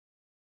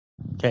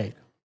Okay,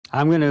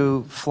 I'm going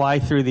to fly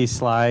through these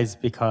slides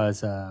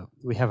because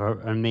we have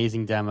an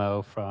amazing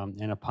demo from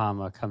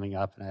Anupama coming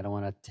up, and I don't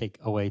want to take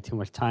away too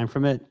much time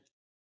from it.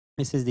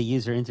 This is the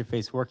User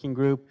Interface Working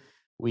Group.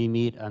 We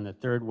meet on the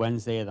third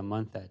Wednesday of the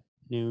month at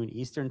noon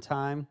Eastern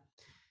Time.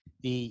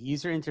 The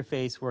User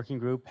Interface Working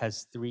Group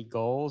has 3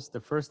 goals. The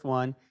first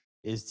one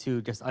is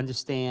to just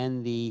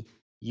understand the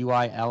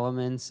UI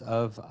elements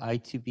of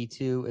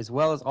I2B2, as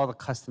well as all the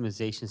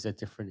customizations that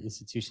different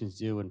institutions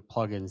do and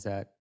plugins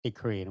that they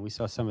create. And we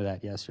saw some of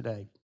that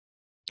yesterday.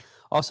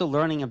 Also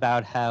learning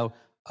about how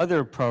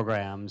other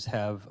programs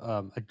have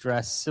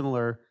addressed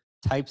similar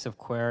types of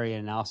query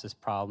and analysis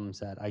problems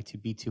that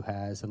I2B2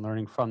 has and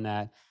learning from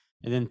that.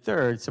 And then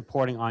third,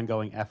 supporting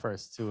ongoing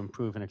efforts to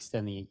improve and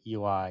extend the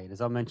UI. And as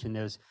I mentioned,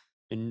 there's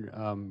been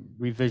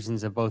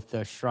revisions of both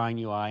the Shrine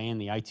UI and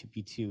the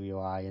I2B2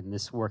 UI, and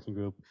this working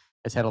group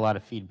has had a lot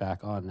of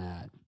feedback on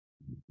that.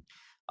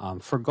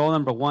 For goal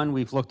number 1,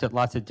 we've looked at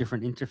lots of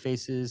different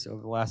interfaces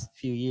over the last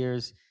few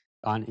years,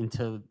 gone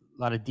into a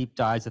lot of deep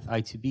dives with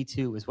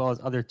I2B2 as well as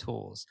other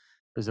tools.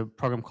 There's a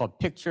program called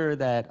Picture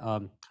that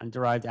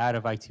derived out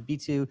of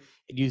I2B2.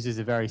 It uses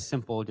a very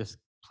simple, just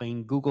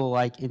plain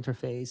Google-like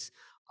interface,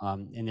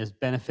 and there's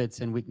benefits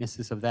and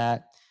weaknesses of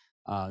that.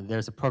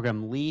 There's a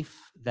program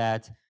Leaf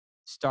that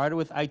started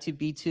with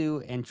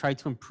I2B2 and tried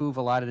to improve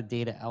a lot of the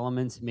data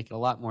elements and make it a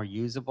lot more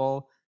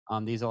usable.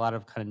 There's a lot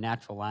of kind of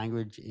natural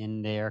language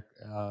in there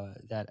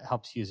that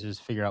helps users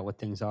figure out what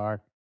things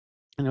are.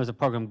 And there was a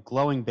program,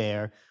 Glowing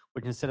Bear,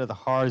 which instead of the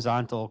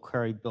horizontal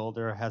query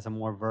builder has a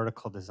more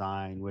vertical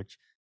design, which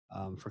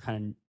for kind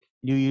of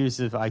new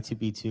users of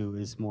I2B2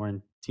 is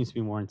seems to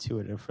be more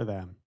intuitive for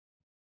them.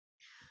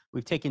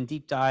 We've taken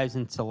deep dives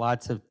into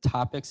lots of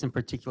topics, in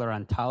particular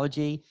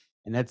ontology,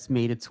 and that's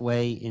made its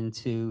way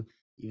into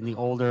even the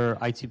older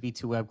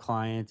I2B2 web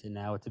client, and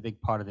now it's a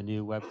big part of the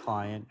new web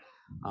client.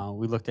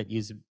 We looked at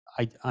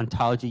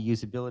ontology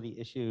usability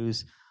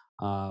issues,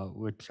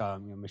 which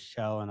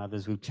Michelle and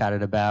others we've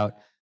chatted about.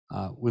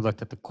 We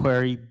looked at the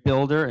query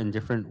builder and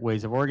different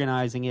ways of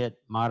organizing it,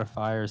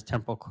 modifiers,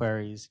 temporal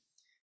queries,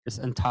 this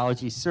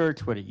ontology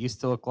search, what it used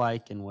to look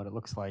like and what it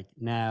looks like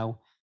now.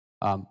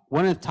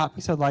 One of the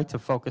topics I'd like to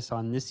focus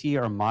on this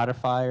year are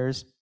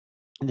modifiers.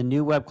 In the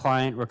new web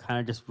client, we're kind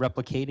of just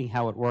replicating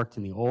how it worked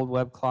in the old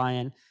web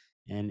client,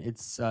 and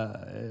it's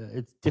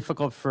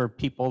difficult for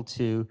people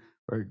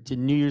or to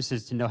new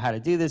users to know how to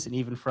do this, and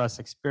even for us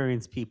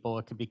experienced people,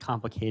 it could be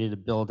complicated to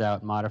build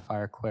out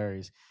modifier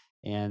queries.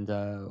 And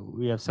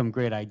we have some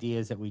great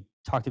ideas that we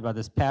talked about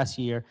this past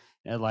year,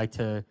 and I'd like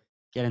to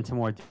get into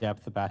more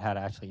depth about how to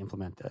actually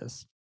implement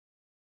this.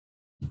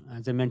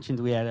 As I mentioned,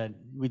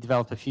 we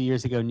developed a few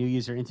years ago new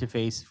user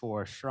interface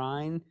for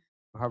Shrine,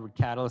 for Harvard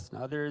Catalyst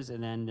and others,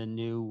 and then the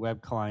new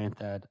web client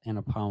that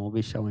Anupama will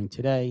be showing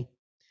today.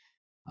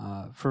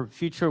 For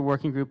future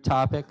working group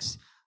topics,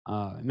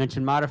 I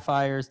mentioned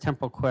modifiers,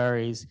 temporal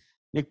queries.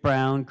 Nick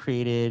Brown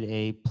created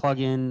a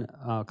plugin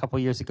a couple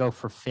years ago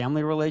for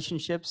family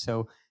relationships.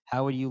 So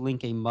how would you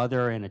link a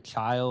mother and a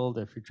child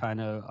if you're trying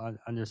to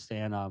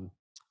understand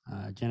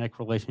genetic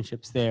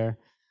relationships there?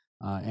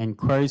 And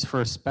queries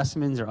for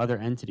specimens or other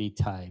entity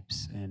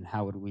types, and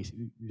how would we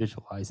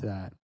visualize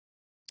that?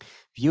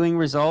 Viewing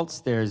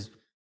results,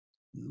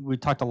 we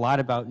talked a lot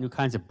about new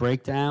kinds of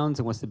breakdowns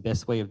and what's the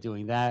best way of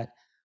doing that.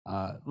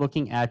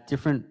 Looking at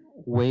different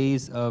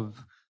ways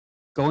of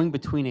going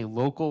between a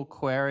local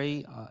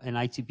query, an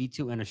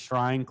I2B2, and a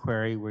Shrine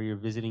query where you're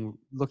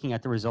looking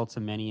at the results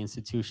of many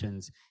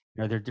institutions.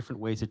 There are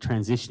different ways of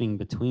transitioning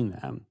between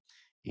them,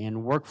 and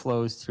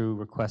workflows through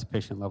request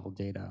patient level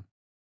data.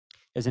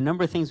 There's a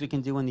number of things we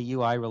can do in the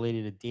UI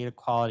related to data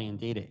quality and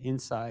data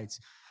insights.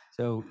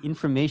 So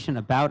information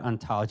about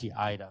ontology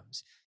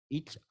items.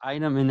 Each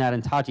item in that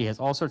ontology has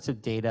all sorts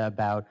of data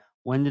about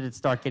when did it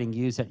start getting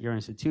used at your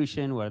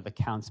institution, what are the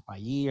counts by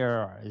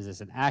year, or is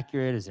this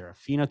inaccurate, is there a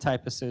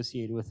phenotype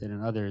associated with it,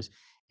 and others.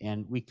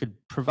 And we could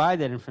provide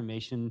that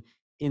information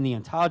in the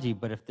ontology,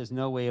 but if there's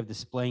no way of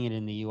displaying it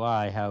in the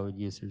UI, how would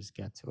users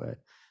get to it?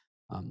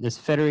 There's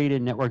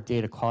federated network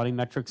data quality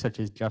metrics, such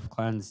as Jeff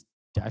Glenn's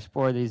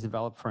dashboard that he's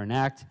developed for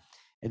Enact.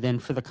 And then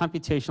for the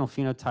computational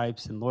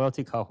phenotypes and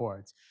loyalty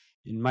cohorts.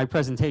 In my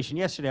presentation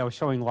yesterday, I was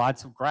showing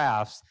lots of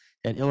graphs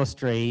that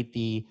illustrate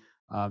the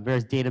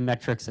various data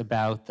metrics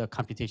about the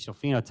computational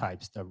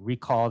phenotypes, the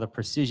recall, the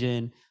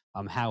precision,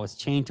 how it's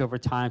changed over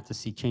time to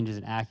see changes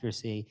in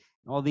accuracy.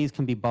 And all these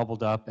can be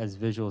bubbled up as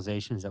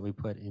visualizations that we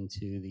put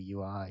into the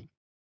UI.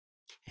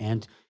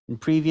 And in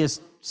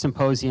previous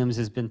symposiums,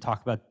 has been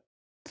talked about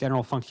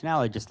general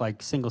functionality, just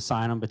like single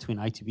sign-on between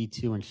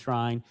I2B2 and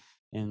Shrine,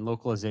 and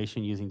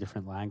localization using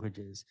different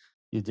languages,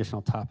 the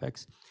additional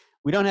topics.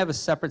 We don't have a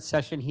separate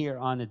session here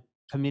on the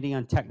Committee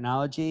on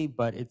Technology,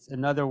 but it's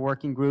another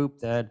working group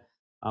that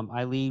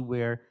I lead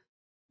where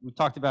we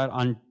talked about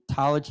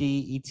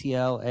ontology,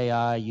 ETL,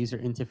 AI, user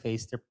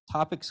interface. They're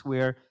topics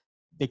where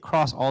they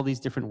cross all these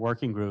different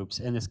working groups,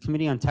 and this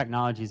Committee on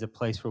Technology is a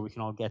place where we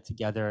can all get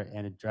together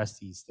and address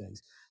these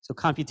things. So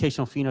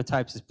computational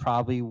phenotypes is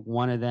probably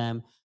one of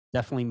them,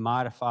 definitely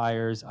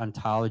modifiers,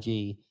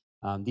 ontology,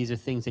 These are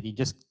things that you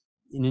just,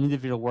 in an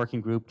individual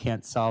working group,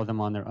 can't solve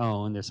them on their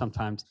own. There's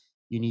sometimes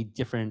you need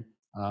different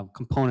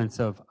components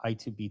of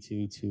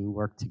I2B2 to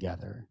work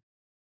together.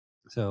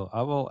 So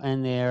I will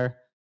end there.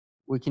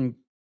 We can,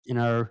 in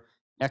our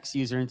next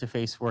user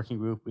interface working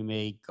group, we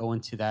may go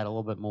into that a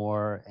little bit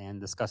more and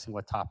discussing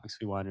what topics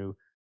we want to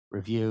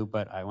review.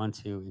 But I want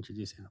to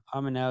introduce Anna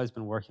Palmer now, who's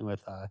been working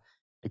with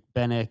Nick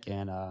Bennick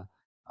and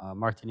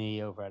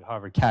Martini over at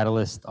Harvard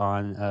Catalyst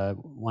on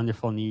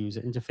wonderful new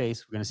user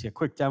interface. We're going to see a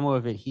quick demo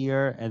of it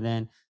here, and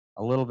then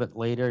a little bit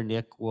later,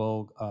 Nick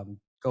will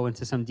go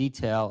into some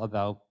detail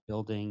about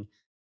building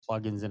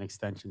plugins and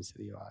extensions to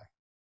the UI.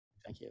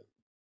 Thank you.